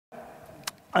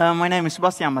My name is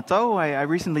Sebastian Mathot. I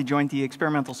recently joined the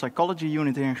experimental psychology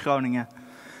unit here in Groningen.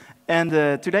 And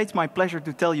today it's my pleasure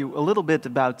to tell you a little bit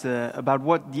about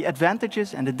what the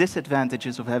advantages and the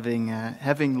disadvantages of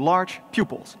having large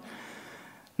pupils.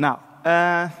 Now,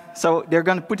 so they're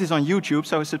going to put this on YouTube,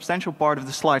 so a substantial part of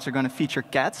the slides are going to feature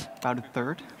cats, about a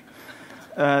third.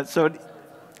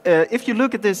 If you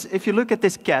look at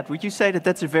this cat, would you say that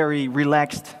that's a very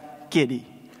relaxed kitty?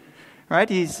 Right?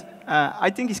 I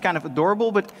think he's kind of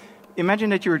adorable, but imagine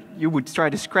that you would try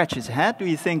to scratch his head. Do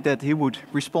you think that he would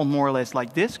respond more or less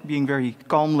like this, being very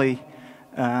calmly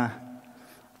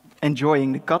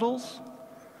enjoying the cuddles?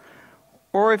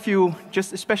 Or if you,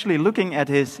 just especially looking at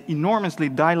his enormously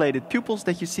dilated pupils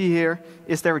that you see here,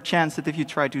 is there a chance that if you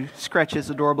try to scratch his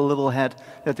adorable little head,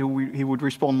 that he would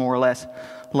respond more or less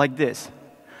like this?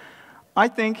 I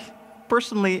think,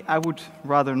 personally, I would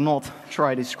rather not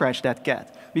try to scratch that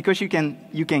cat, because you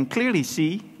can clearly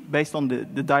see, based on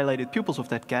the dilated pupils of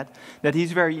that cat, that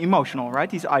he's very emotional,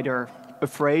 right? He's either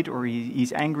afraid, or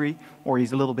he's angry, or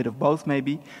he's a little bit of both,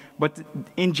 maybe. But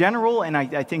in general, and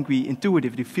I think we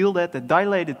intuitively feel that, the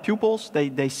dilated pupils,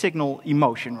 they signal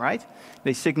emotion, right?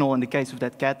 They signal, in the case of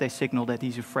that cat, they signal that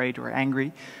he's afraid or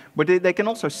angry. But they can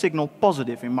also signal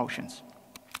positive emotions,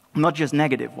 not just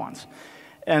negative ones.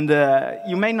 And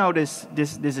you may notice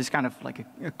this is kind of like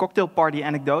a cocktail party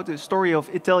anecdote, a story of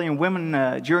Italian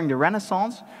women during the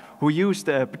Renaissance who used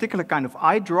a particular kind of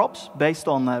eye drops based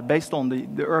on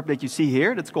the herb that you see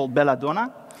here, that's called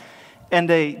belladonna. And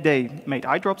they made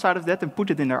eye drops out of that and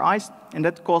put it in their eyes, and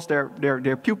that caused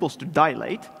their pupils to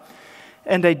dilate.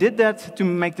 And they did that to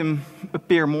make them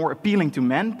appear more appealing to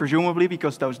men, presumably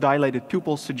because those dilated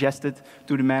pupils suggested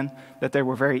to the men that they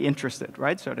were very interested,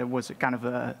 right? So that was a kind of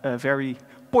a very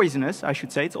poisonous, I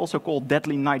should say. It's also called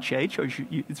deadly nightshade, so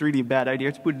it's really a bad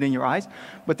idea to put it in your eyes.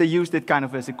 But they used it kind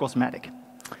of as a cosmetic.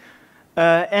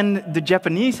 And the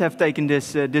Japanese have taken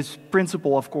this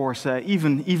principle, of course,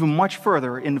 even much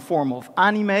further in the form of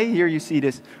anime. Here you see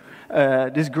this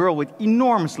girl with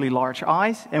enormously large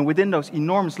eyes, and within those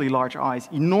enormously large eyes,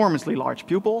 enormously large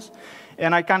pupils.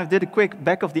 And I kind of did a quick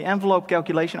back-of-the-envelope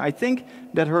calculation. I think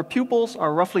that her pupils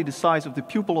are roughly the size of the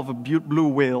pupil of a blue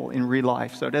whale in real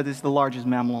life. So that is the largest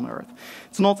mammal on Earth.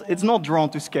 It's not drawn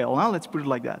to scale, huh? Let's put it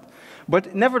like that.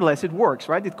 But nevertheless, it works,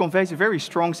 right? It conveys a very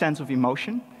strong sense of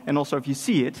emotion. And also, if you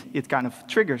see it, it kind of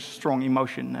triggers strong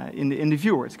emotion in the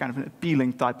viewer. It's kind of an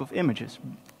appealing type of images,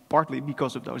 partly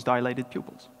because of those dilated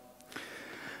pupils.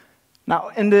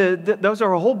 Now, and those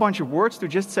are a whole bunch of words to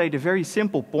just say the very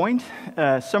simple point,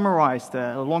 summarized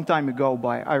a long time ago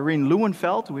by Irene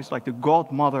Loewenfeld, who is like the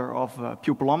godmother of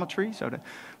pupillometry, so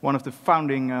one of the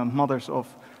founding mothers of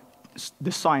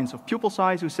the science of pupil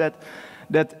size, who said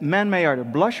that man may either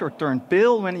blush or turn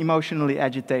pale when emotionally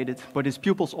agitated, but his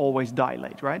pupils always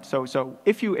dilate, right? So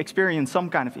if you experience some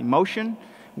kind of emotion,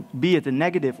 be it a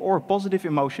negative or a positive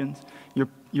emotion,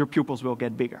 your pupils will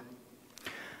get bigger.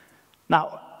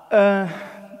 Now,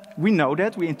 we know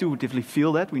that, we intuitively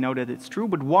feel that, we know that it's true,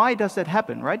 but why does that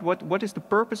happen, right? What is the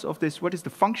purpose of this, what is the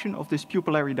function of this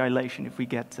pupillary dilation if we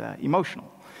get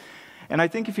emotional? And I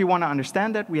think if you want to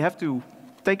understand that, we have to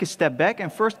take a step back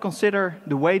and first consider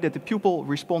the way that the pupil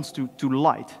responds to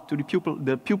light, to the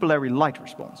pupillary light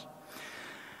response.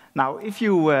 Now, if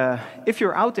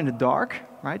you're out in the dark,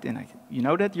 right, and you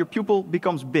know that, your pupil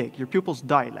becomes big, your pupils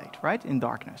dilate, right, in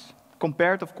darkness.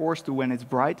 Compared, of course, to when it's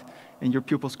bright and your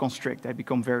pupils constrict. They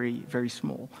become very, very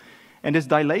small. And this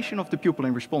dilation of the pupil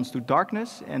in response to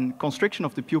darkness and constriction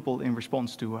of the pupil in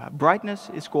response to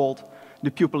brightness is called the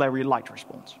pupillary light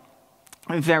response.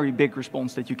 A very big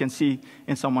response that you can see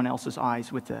in someone else's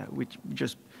eyes with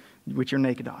your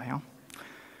naked eye. Huh?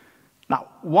 Now,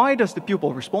 why does the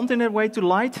pupil respond in that way to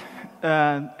light?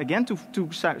 Again, to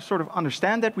sort of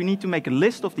understand that, we need to make a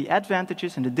list of the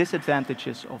advantages and the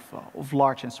disadvantages of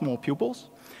large and small pupils.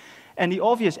 And the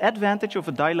obvious advantage of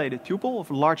a dilated pupil,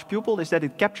 of a large pupil, is that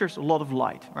it captures a lot of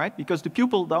light, right? Because the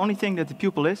only thing that the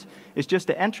pupil is just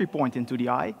the entry point into the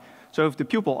eye. So if the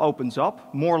pupil opens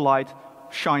up, more light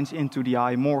shines into the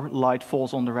eye, more light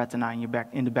falls on the retina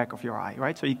in the back of your eye,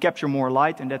 right? So you capture more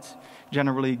light, and that's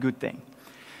generally a good thing.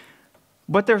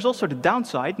 But there's also the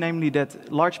downside, namely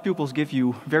that large pupils give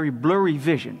you very blurry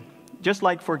vision. Just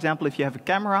like, for example, if you have a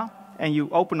camera and you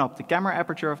open up the camera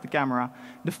aperture of the camera,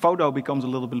 the photo becomes a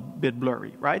little bit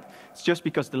blurry, right? It's just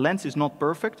because the lens is not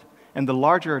perfect, and the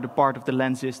larger the part of the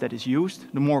lens is that is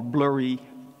used, the more blurry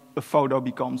a photo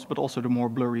becomes, but also the more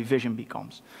blurry vision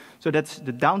becomes. So that's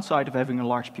the downside of having a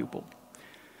large pupil.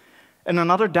 And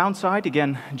another downside,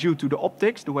 again, due to the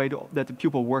optics, the way that the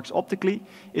pupil works optically,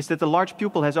 is that the large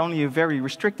pupil has only a very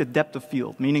restricted depth of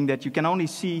field, meaning that you can only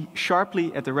see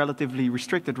sharply at a relatively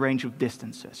restricted range of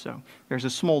distances. So there's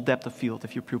a small depth of field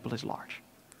if your pupil is large.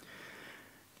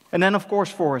 And then, of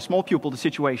course, for a small pupil, the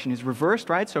situation is reversed,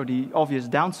 right? So the obvious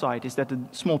downside is that the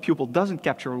small pupil doesn't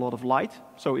capture a lot of light.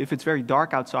 So if it's very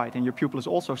dark outside and your pupil is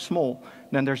also small,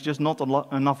 then there's just not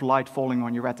enough light falling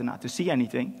on your retina to see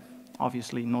anything.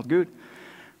 Obviously not good.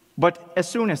 But as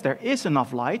soon as there is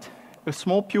enough light, a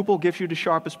small pupil gives you the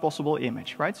sharpest possible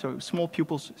image, right? So small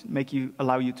pupils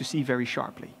allow you to see very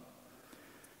sharply.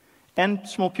 And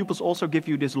small pupils also give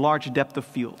you this large depth of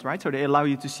field, right? So they allow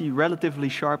you to see relatively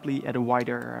sharply at a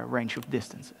wider range of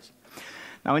distances.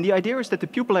 Now, and the idea is that the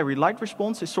pupillary light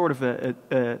response is sort of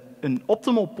an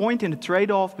optimal point in the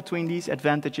trade-off between these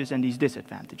advantages and these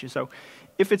disadvantages. So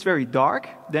if it's very dark,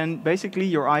 then basically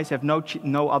your eyes have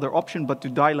no other option but to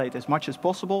dilate as much as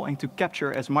possible and to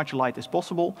capture as much light as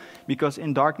possible, because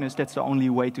in darkness, that's the only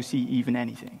way to see even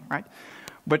anything, right?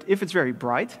 But if it's very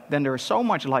bright, then there is so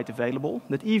much light available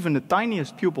that even the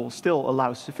tiniest pupil still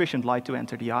allows sufficient light to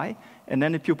enter the eye, and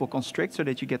then the pupil constricts so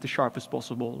that you get the sharpest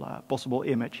possible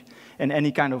image. And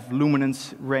any kind of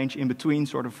luminance range in between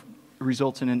sort of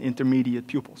results in an intermediate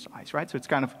pupil size, right? So it's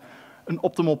kind of an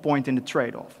optimal point in the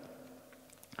trade-off.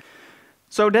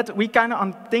 So that we kind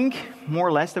of think, more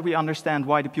or less, that we understand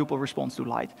why the pupil responds to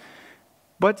light.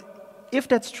 But if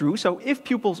that's true, so if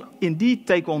pupils indeed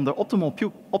take on the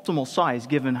optimal size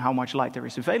given how much light there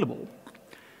is available,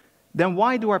 then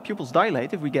why do our pupils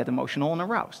dilate if we get emotional and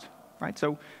aroused, right?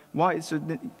 So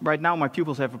right now my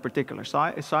pupils have a particular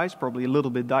size, probably a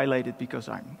little bit dilated because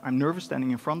I'm nervous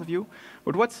standing in front of you.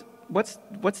 But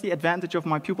what's the advantage of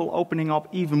my pupil opening up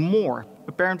even more,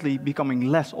 apparently becoming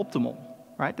less optimal,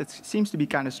 right? That seems to be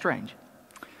kind of strange.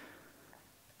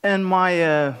 And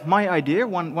my idea,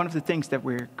 one of the things that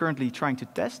we're currently trying to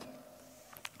test,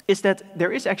 is that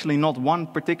there is actually not one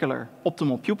particular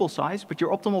optimal pupil size, but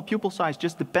your optimal pupil size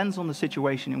just depends on the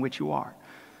situation in which you are.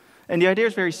 And the idea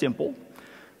is very simple.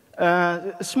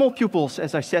 Small pupils,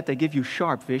 as I said, they give you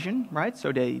sharp vision, right?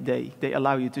 So they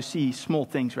allow you to see small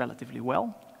things relatively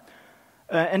well.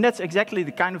 And that's exactly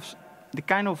the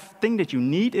kind of thing that you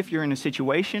need if you're in a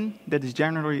situation that is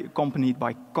generally accompanied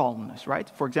by calmness, right?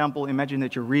 For example, imagine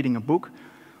that you're reading a book,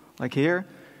 like here.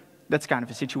 That's kind of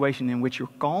a situation in which you're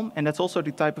calm, and that's also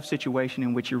the type of situation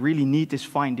in which you really need this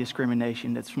fine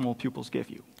discrimination that small pupils give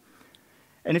you.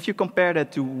 And if you compare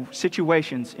that to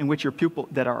situations in which your pupil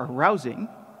that are arousing,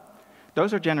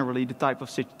 those are generally the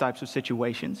types of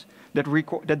situations that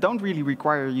don't really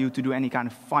require you to do any kind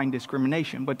of fine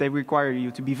discrimination, but they require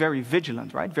you to be very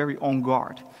vigilant, right? Very on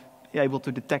guard, able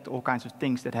to detect all kinds of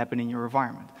things that happen in your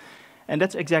environment. And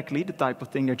that's exactly the type of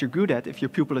thing that you're good at if your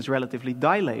pupil is relatively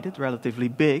dilated, relatively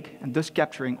big, and thus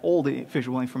capturing all the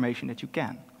visual information that you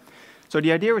can. So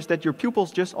the idea is that your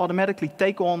pupils just automatically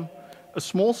take on a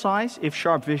small size if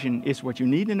sharp vision is what you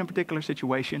need in a particular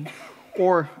situation,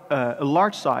 or a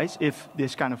large size if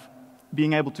this kind of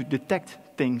being able to detect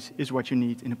things is what you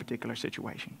need in a particular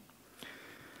situation.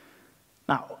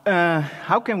 Now,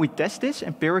 how can we test this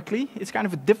empirically? It's kind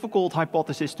of a difficult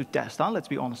hypothesis to test, let's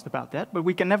be honest about that, but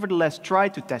we can nevertheless try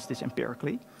to test this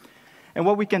empirically. And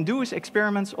what we can do is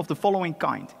experiments of the following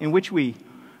kind, in which we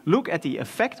look at the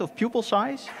effect of pupil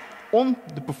size on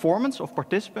the performance of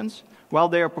participants while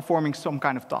they are performing some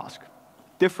kind of task,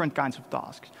 different kinds of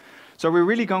tasks. So we're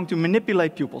really going to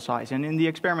manipulate pupil size, and in the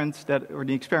experiment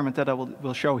that I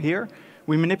will show here,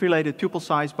 we manipulated pupil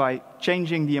size by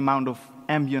changing the amount of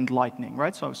ambient lighting,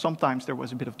 right? So sometimes there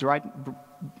was a bit of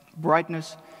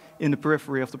brightness in the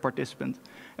periphery of the participant,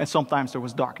 and sometimes there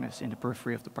was darkness in the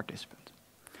periphery of the participant.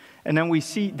 And then we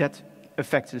see that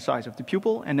affects the size of the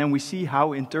pupil, and then we see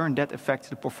how in turn that affects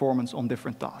the performance on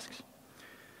different tasks.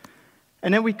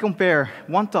 And then we compare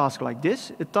one task like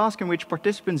this, a task in which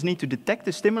participants need to detect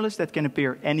a stimulus that can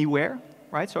appear anywhere,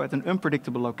 right? So at an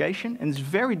unpredictable location, and it's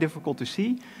very difficult to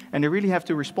see, and they really have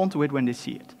to respond to it when they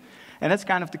see it. And that's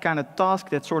kind of the kind of task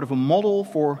that's sort of a model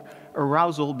for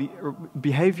arousal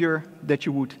behavior that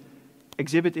you would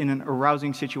exhibit in an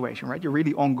arousing situation, right? You're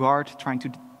really on guard trying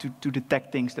to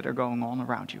detect things that are going on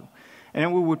around you. And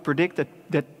then we would predict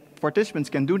that participants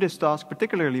can do this task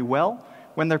particularly well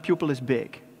when their pupil is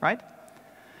big, right?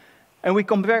 And we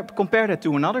compare that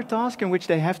to another task in which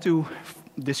they have to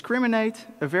discriminate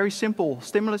a very simple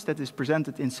stimulus that is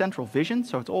presented in central vision,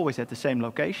 so it's always at the same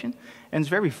location, and it's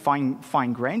very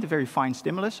fine-grained, a very fine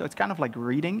stimulus, so it's kind of like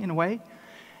reading in a way,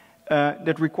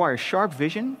 that requires sharp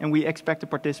vision, and we expect the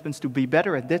participants to be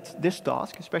better at this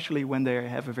task, especially when they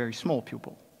have a very small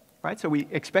pupil. right? So we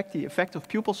expect the effect of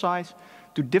pupil size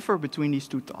to differ between these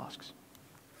two tasks.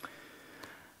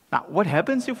 Now, what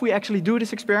happens if we actually do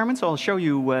this experiment? So I'll show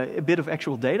you a bit of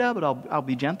actual data, but I'll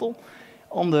be gentle.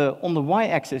 On the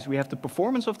y-axis, we have the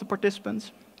performance of the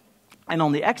participants. And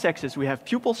on the x-axis, we have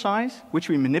pupil size, which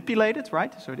we manipulated,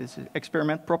 right? So this is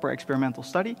proper experimental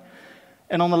study.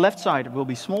 And on the left side will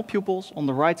be small pupils. On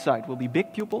the right side will be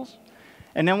big pupils.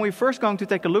 And then we're first going to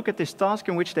take a look at this task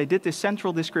in which they did this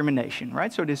central discrimination,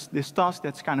 right? So this task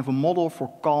that's kind of a model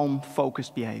for calm,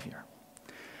 focused behavior.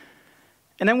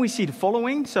 And then we see the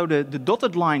following. So the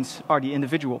dotted lines are the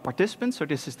individual participants. So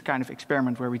this is the kind of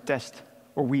experiment where we test,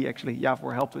 or we actually,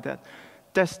 Javor helped with that,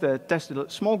 test a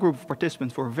small group of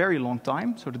participants for a very long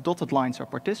time. So the dotted lines are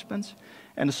participants.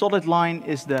 And the solid line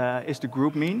is the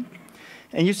group mean.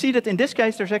 And you see that in this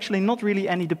case, there's actually not really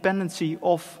any dependency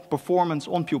of performance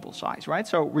on pupil size, right?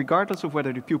 So regardless of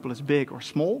whether the pupil is big or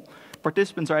small,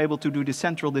 participants are able to do the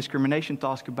central discrimination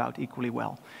task about equally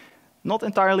well. Not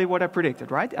entirely what I predicted,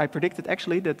 right? I predicted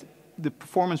actually that the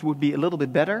performance would be a little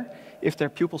bit better if their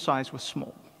pupil size was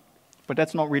small. But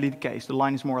that's not really the case. The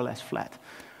line is more or less flat.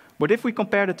 But if we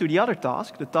compare it to the other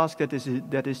task, the task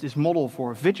that is this model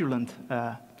for a vigilant,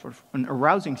 sort of an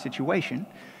arousing situation,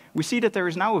 we see that there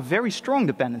is now a very strong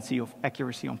dependency of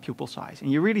accuracy on pupil size.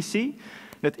 And you really see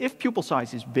that if pupil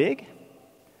size is big,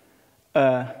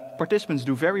 participants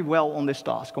do very well on this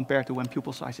task compared to when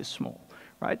pupil size is small,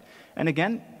 right? And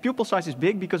again, pupil size is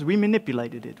big because we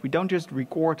manipulated it. We don't just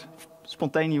record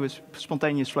spontaneous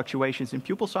fluctuations in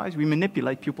pupil size, we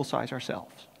manipulate pupil size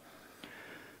ourselves.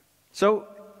 So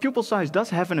pupil size does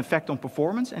have an effect on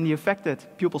performance, and the effect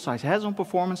that pupil size has on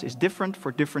performance is different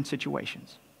for different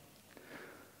situations.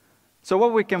 So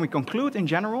what can we conclude in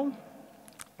general?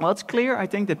 Well, it's clear, I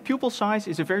think, that pupil size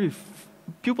is the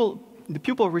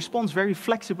pupil responds very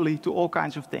flexibly to all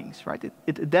kinds of things, right?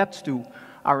 It adapts to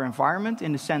our environment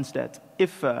in the sense that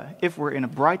if we're in a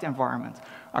bright environment,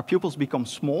 our pupils become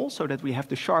small so that we have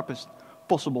the sharpest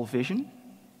possible vision.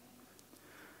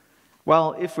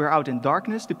 While if we're out in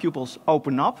darkness, the pupils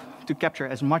open up to capture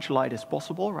as much light as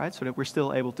possible, right? So that we're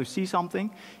still able to see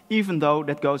something, even though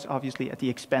that goes obviously at the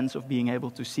expense of being able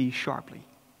to see sharply.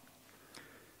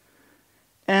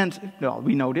 And well,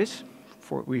 we know this,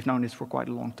 we've known this for quite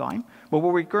a long time. But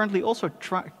what we're currently also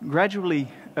gradually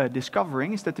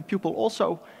discovering is that the pupil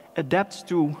also adapts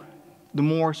to the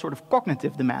more sort of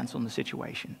cognitive demands on the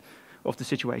situation.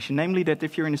 Namely that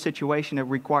if you're in a situation that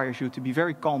requires you to be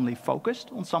very calmly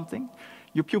focused on something,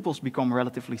 your pupils become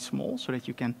relatively small so that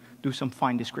you can do some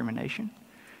fine discrimination.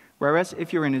 Whereas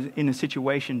if you're in a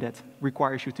situation that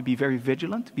requires you to be very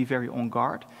vigilant, to be very on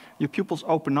guard, your pupils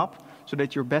open up so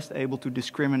that you're best able to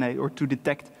discriminate or to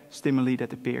detect stimuli that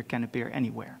can appear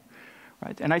anywhere.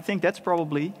 Right? And I think that's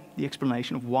probably the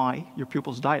explanation of why your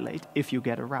pupils dilate if you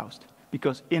get aroused.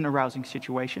 Because in arousing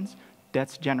situations,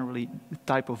 that's generally the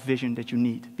type of vision that you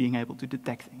need, being able to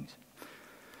detect things.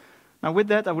 Now with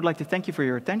that, I would like to thank you for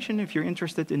your attention. If you're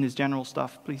interested in this general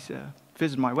stuff, please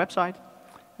visit my website.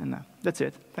 And that's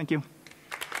it. Thank you.